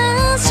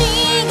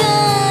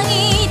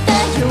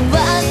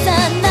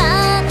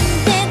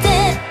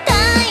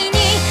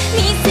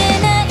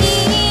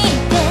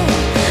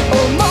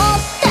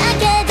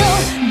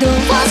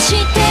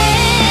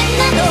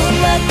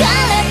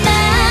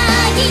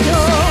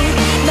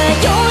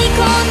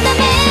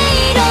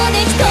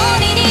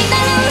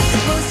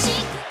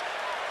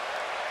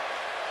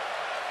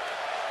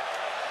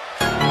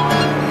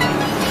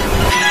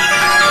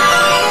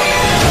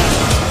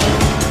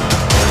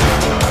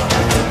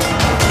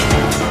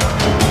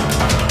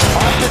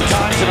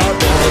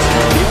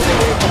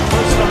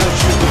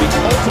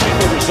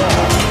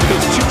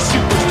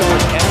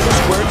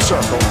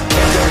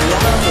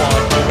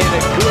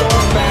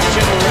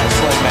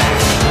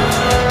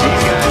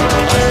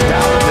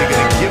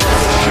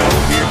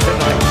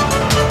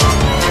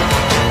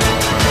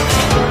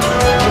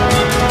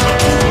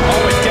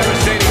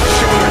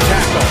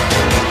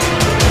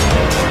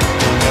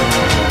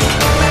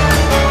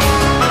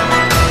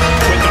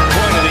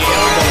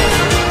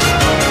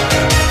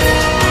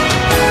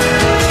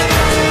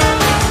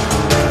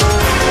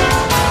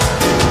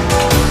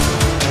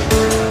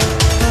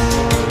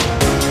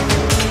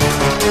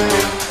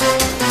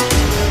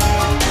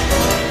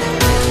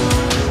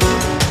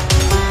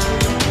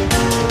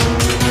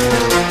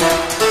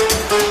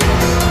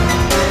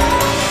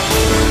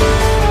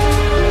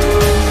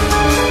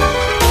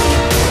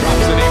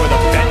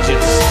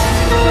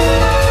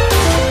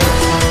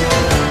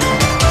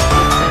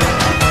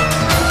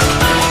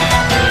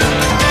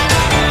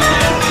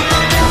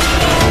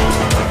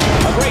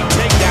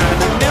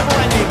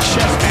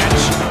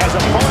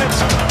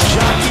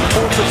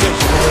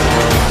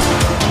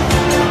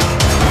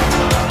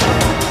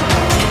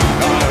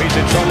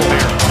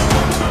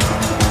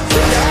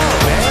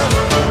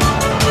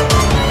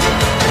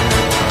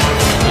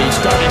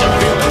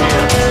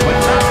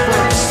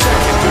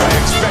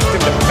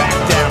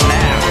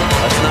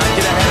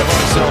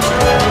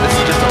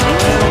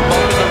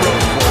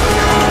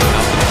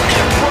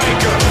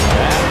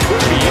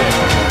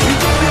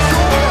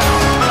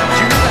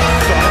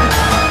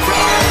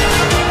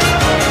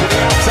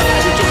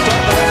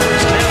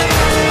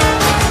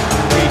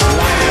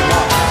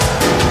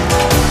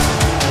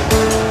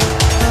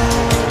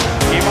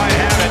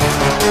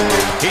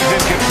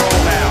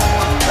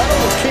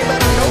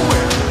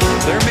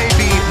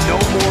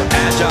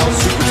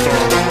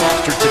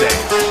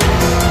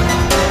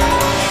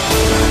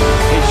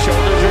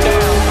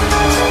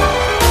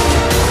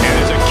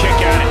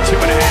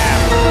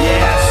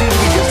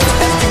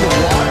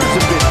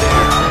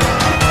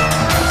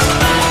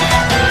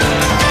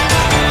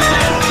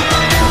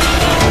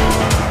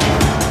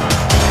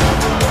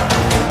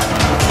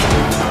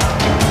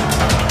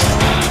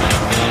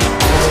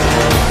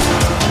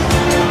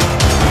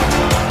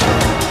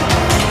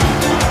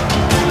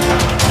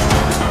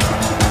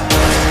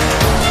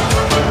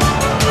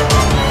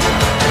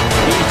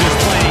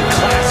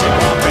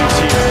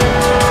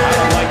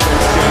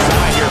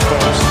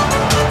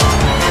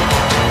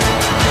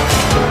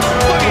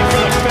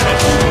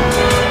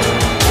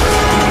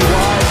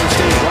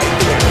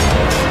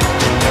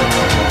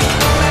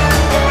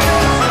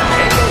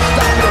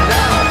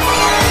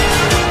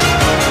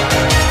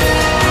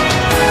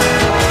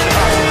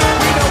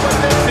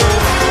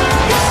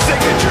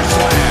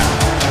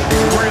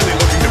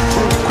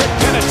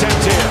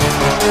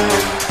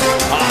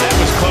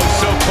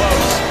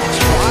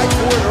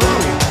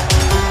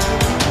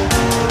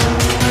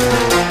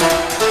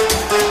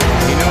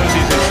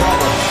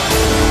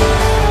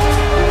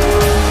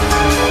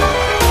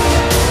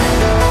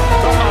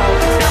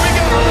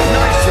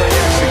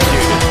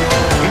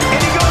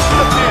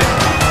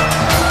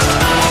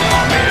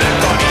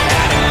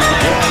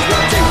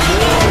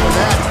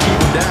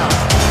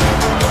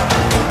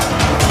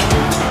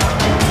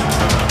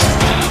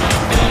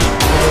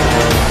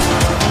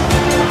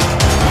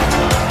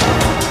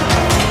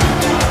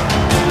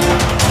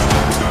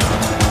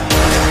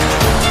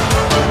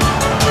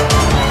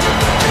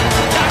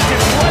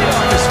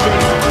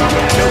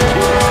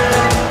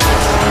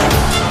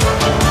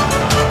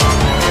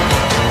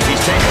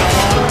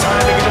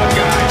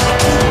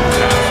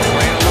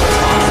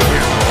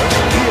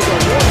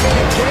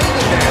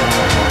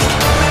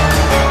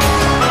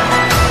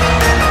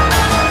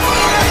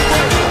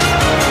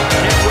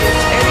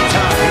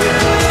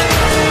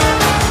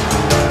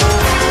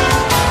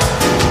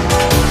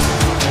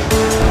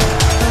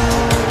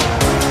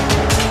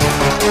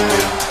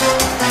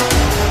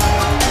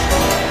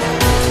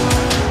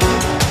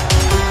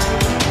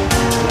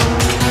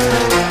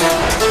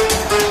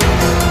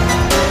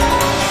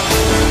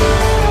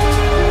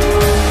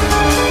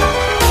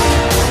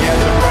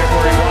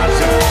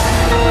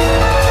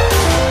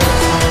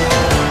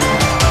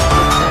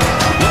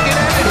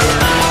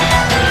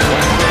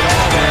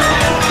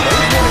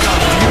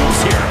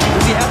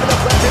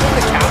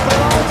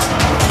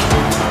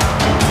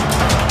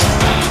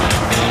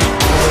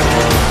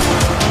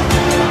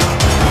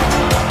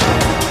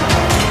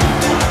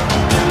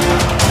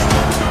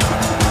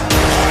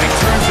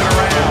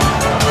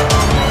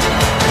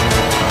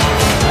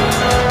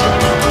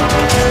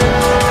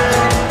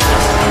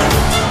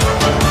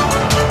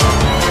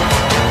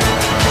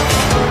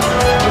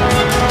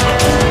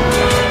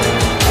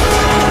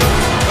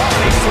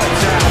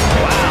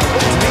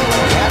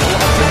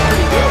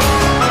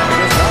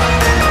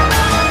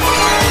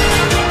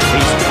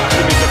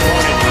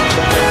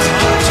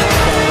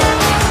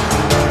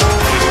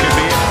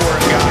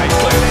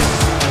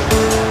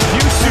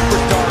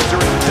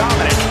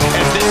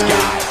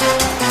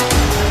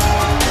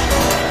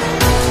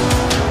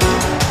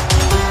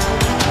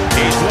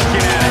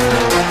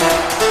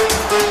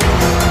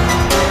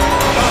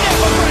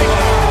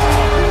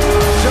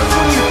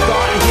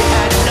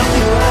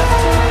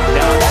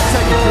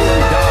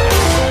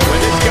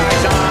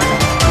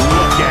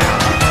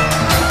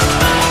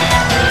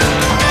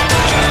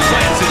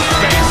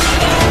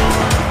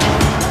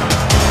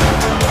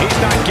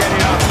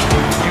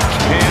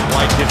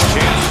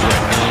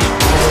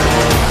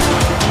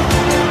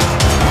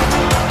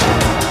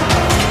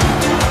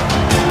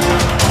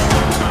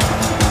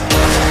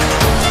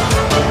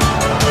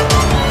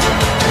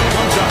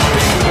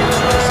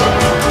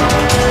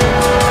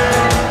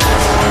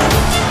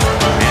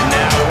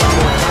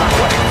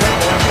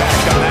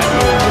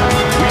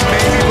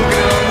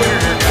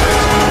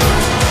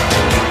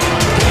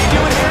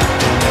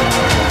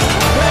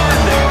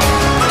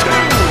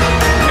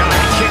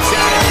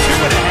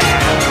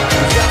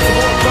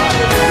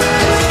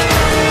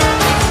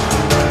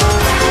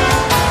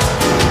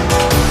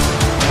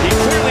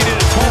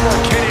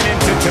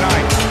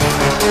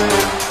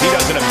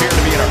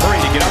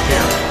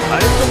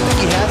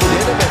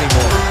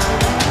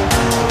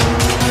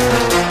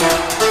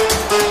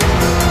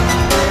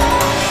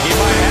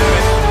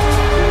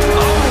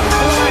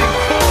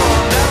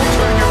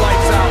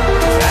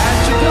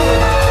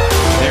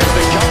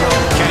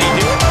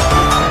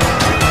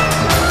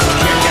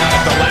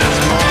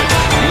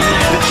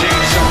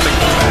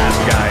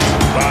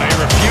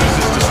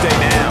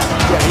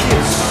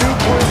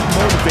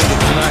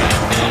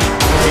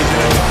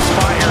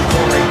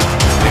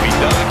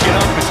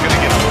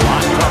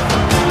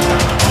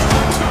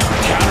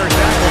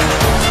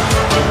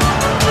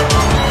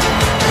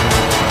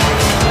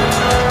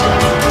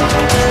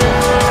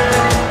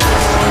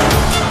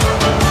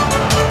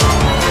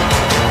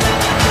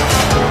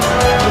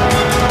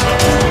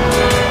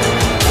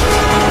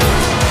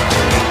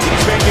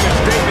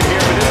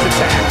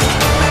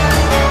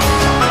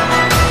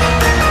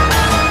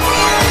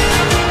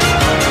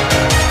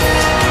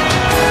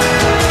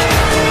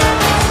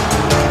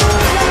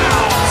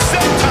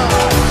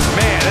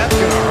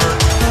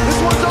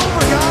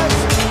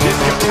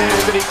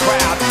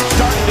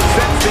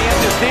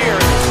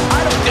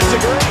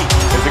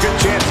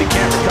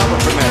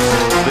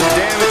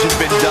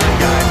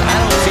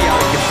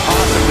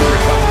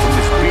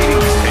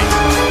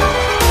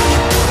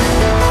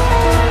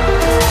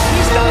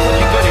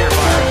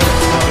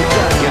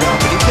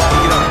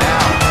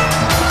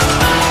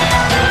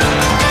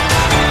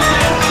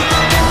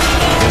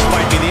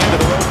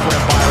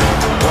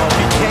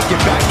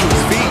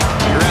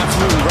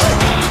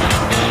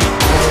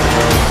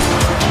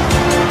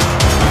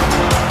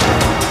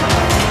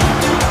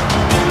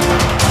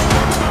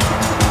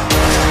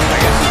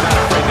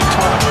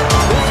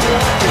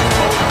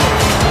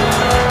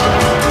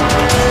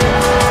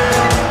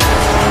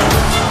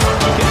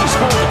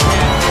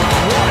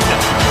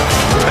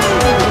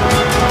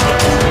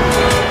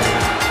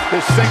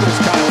 this singles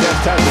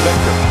contest has the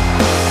victor.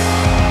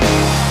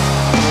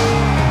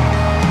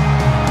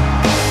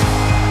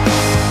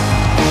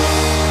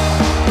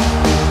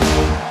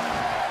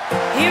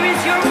 Here is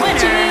your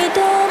winner,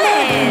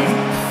 Miz.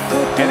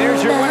 And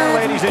there's your winner,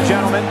 ladies and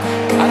gentlemen.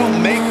 I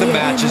don't make the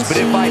matches, but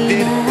if I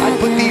did, I'd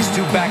put these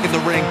two back in the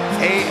ring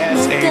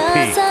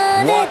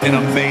ASAP. What an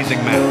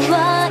amazing match.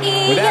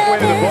 With that way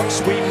in the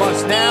books, we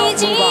must now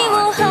move on.